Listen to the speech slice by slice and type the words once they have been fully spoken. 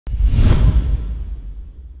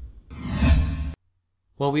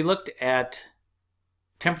Well, we looked at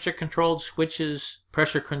temperature controlled switches,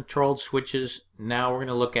 pressure controlled switches. Now we're going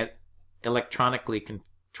to look at electronically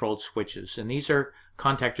controlled switches, and these are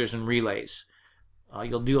contactors and relays.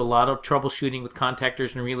 You'll do a lot of troubleshooting with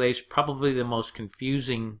contactors and relays. Probably the most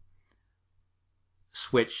confusing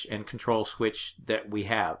switch and control switch that we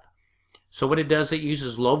have. So what it does, it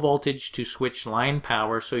uses low voltage to switch line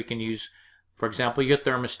power, so you can use, for example, your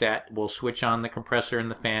thermostat will switch on the compressor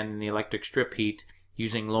and the fan and the electric strip heat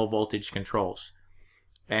using low voltage controls.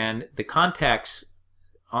 And the contacts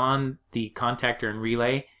on the contactor and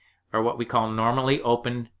relay are what we call normally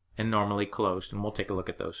open and normally closed, and we'll take a look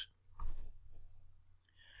at those.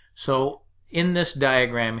 So in this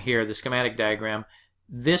diagram here, the schematic diagram,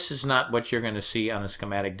 this is not what you're going to see on a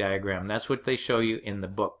schematic diagram. That's what they show you in the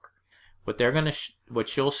book. What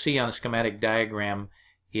you'll see on a schematic diagram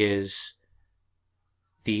is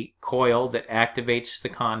the coil that activates the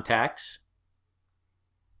contacts,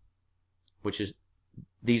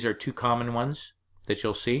 these are two common ones that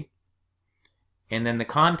you'll see, and then the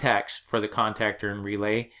contacts for the contactor and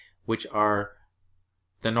relay, which are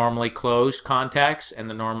the normally closed contacts and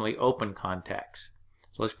the normally open contacts.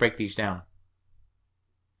 So let's break these down.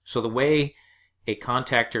 So the way a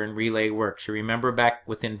contactor and relay works, you remember back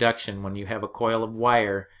with induction when you have a coil of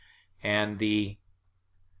wire and you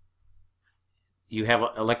have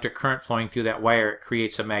electric current flowing through that wire, it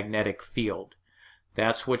creates a magnetic field.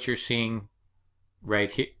 That's what you're seeing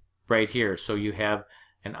right here. So you have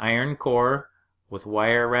an iron core with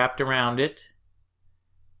wire wrapped around it,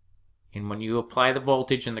 and when you apply the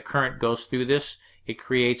voltage and the current goes through this, it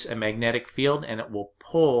creates a magnetic field and it will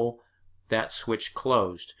pull that switch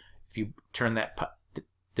closed. If you turn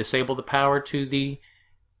disable the power to the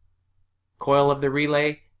coil of the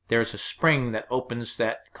relay, there's a spring that opens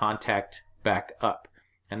that contact back up,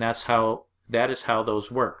 and that is how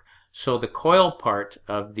those work. So the coil part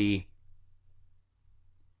of the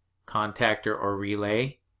contactor or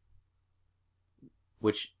relay,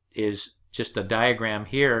 which is just a diagram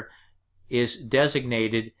here, is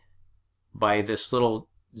designated by this little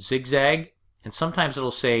zigzag, and sometimes it'll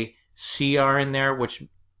say CR in there, which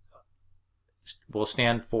will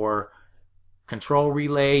stand for control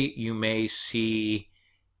relay. You may see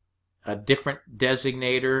a different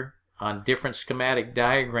designator on different schematic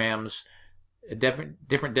diagrams, a different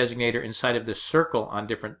designator inside of this circle on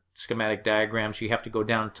different schematic diagrams. You have to go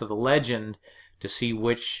down to the legend to see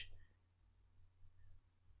which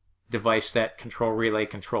device that control relay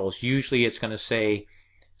controls. Usually it's going to say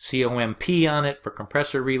COMP on it for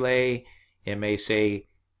compressor relay. It may say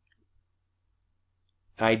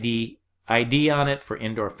ID on it for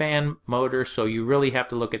indoor fan motor. So you really have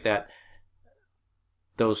to look at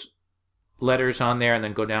those letters on there and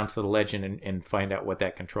then go down to the legend and find out what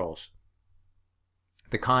that controls.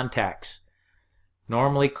 The contacts,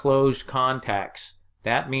 normally closed contacts.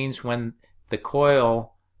 That means when the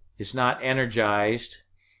coil is not energized,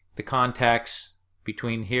 the contacts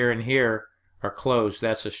between here and here are closed.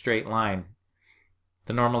 That's a straight line.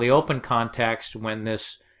 The normally open contacts, when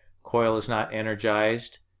this coil is not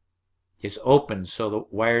energized, is open. So the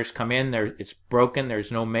wires come in, it's broken,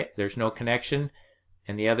 there's no connection,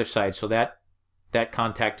 and the other side, so that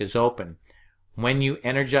contact is open. When you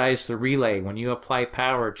energize the relay, when you apply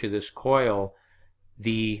power to this coil,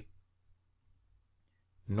 the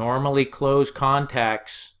normally closed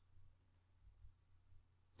contacts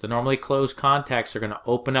are going to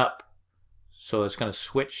open up. So it's going to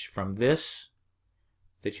switch from this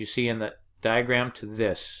that you see in the diagram to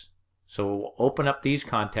this. So we'll open up these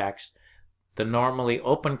contacts. The normally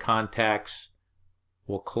open contacts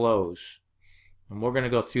will close. And we're going to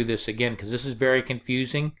go through this again because this is very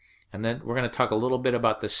confusing. And then we're going to talk a little bit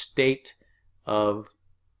about the state of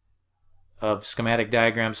schematic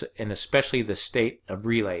diagrams and especially the state of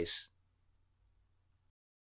relays.